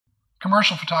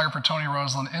Commercial photographer Tony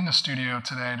Roslund in the studio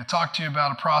today to talk to you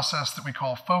about a process that we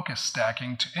call focus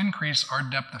stacking to increase our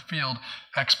depth of field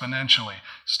exponentially.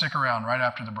 Stick around right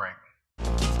after the break.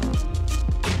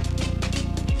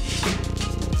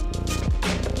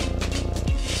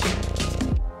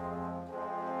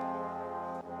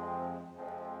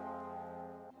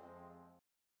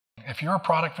 If you're a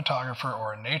product photographer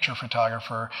or a nature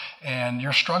photographer and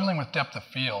you're struggling with depth of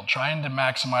field, trying to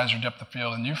maximize your depth of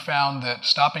field, and you found that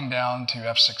stopping down to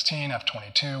f16,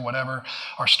 f22, whatever,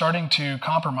 are starting to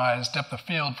compromise depth of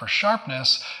field for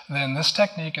sharpness, then this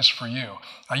technique is for you.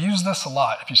 I use this a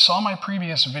lot. If you saw my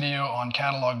previous video on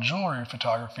catalog jewelry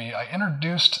photography, I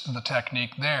introduced the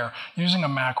technique there using a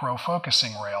macro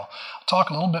focusing rail. I'll talk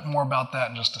a little bit more about that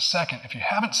in just a second. If you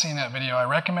haven't seen that video, I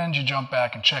recommend you jump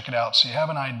back and check it out so you have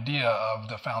an idea of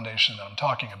the foundation that I'm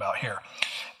talking about here.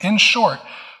 In short,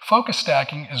 focus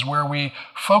stacking is where we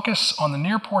focus on the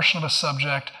near portion of a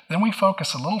subject, then we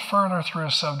focus a little further through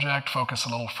a subject, focus a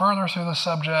little further through the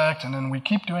subject, and then we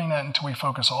keep doing that until we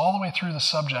focus all the way through the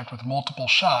subject with multiple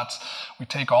shots. We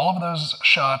take all of those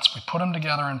shots, we put them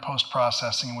together in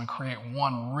post-processing, and we create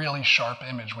one really sharp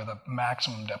image with a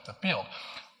maximum depth of field.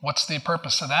 What's the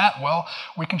purpose of that? Well,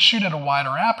 we can shoot at a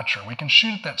wider aperture. We can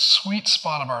shoot at that sweet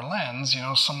spot of our lens,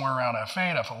 somewhere around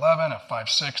f8, f11,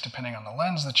 f5.6, depending on the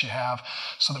lens that you have,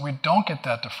 so that we don't get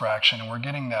that diffraction and we're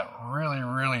getting that really,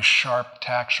 really sharp,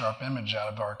 tack-sharp image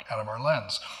out of our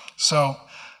lens. So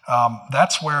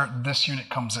that's where this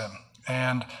unit comes in.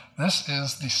 And this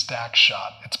is the stack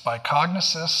shot. It's by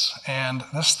Cognisys, and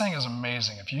this thing is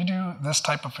amazing. If you do this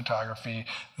type of photography,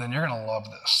 then you're going to love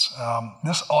this.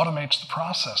 This automates the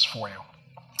process for you.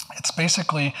 It's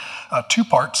basically two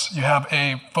parts. You have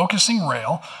a focusing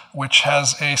rail, which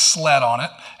has a sled on it,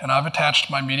 and I've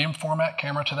attached my medium format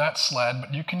camera to that sled,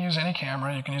 but you can use any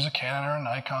camera. You can use a Canon or a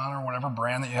Nikon or whatever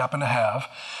brand that you happen to have,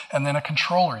 and then a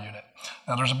controller unit.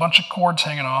 Now there's a bunch of cords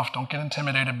hanging off. Don't get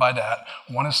intimidated by that.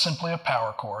 One is simply a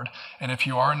power cord, and if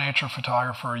you are a nature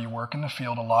photographer or you work in the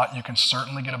field a lot, you can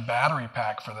certainly get a battery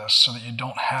pack for this so that you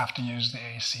don't have to use the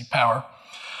AC power.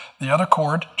 The other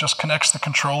cord just connects the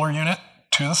controller unit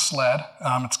to the sled.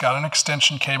 It's got an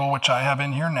extension cable, which I have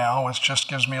in here now, which just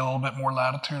gives me a little bit more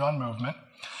latitude on movement.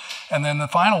 And then the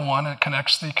final one, it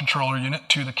connects the controller unit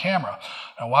to the camera.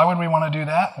 Now, why would we want to do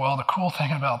that? Well, the cool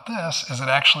thing about this is it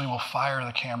actually will fire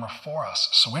the camera for us,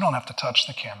 so we don't have to touch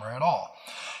the camera at all.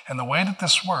 And the way that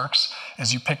this works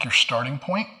is you pick your starting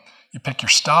point, you pick your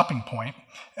stopping point,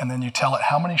 and then you tell it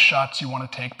how many shots you want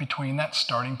to take between that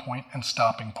starting point and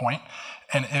stopping point,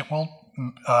 and it will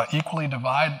equally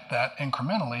divide that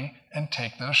incrementally and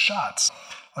take those shots.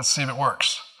 Let's see if it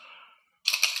works.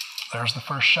 There's the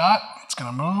first shot. It's going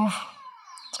to move.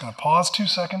 It's going to pause 2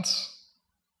 seconds.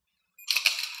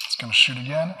 It's going to shoot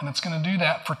again, and it's going to do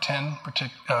that for 10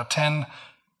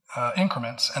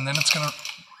 increments, and then it's going to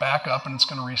back up and it's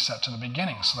going to reset to the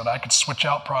beginning so that I could switch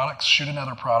out products, shoot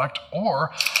another product,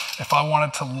 or if I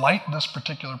wanted to light this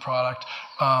particular product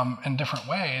in different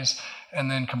ways and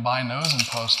then combine those in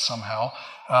post somehow,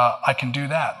 I can do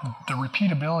that. The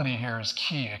repeatability here is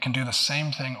key. It can do the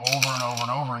same thing over and over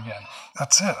and over again.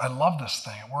 That's it. I love this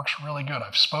thing. It works really good.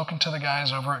 I've spoken to the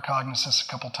guys over at Cognisys a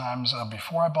couple times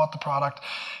before I bought the product,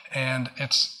 and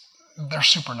they're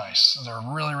super nice. They're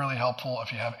really, really helpful.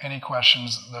 If you have any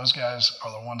questions, those guys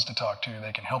are the ones to talk to.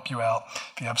 They can help you out.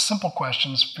 If you have simple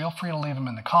questions, feel free to leave them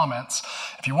in the comments.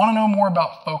 If you want to know more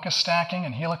about focus stacking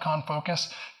and Helicon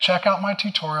focus, check out my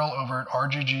tutorial over at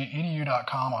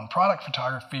rggedu.com on product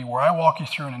photography, where I walk you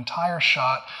through an entire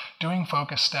shot doing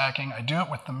focus stacking. I do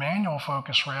it with the manual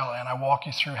focus rail, and I walk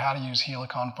you through how to use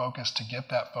Helicon focus to get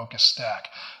that focus stack.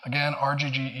 Again,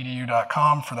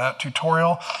 rggedu.com for that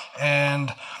tutorial,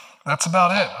 and that's about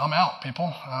it. I'm out,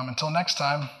 people. Until next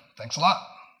time, thanks a lot.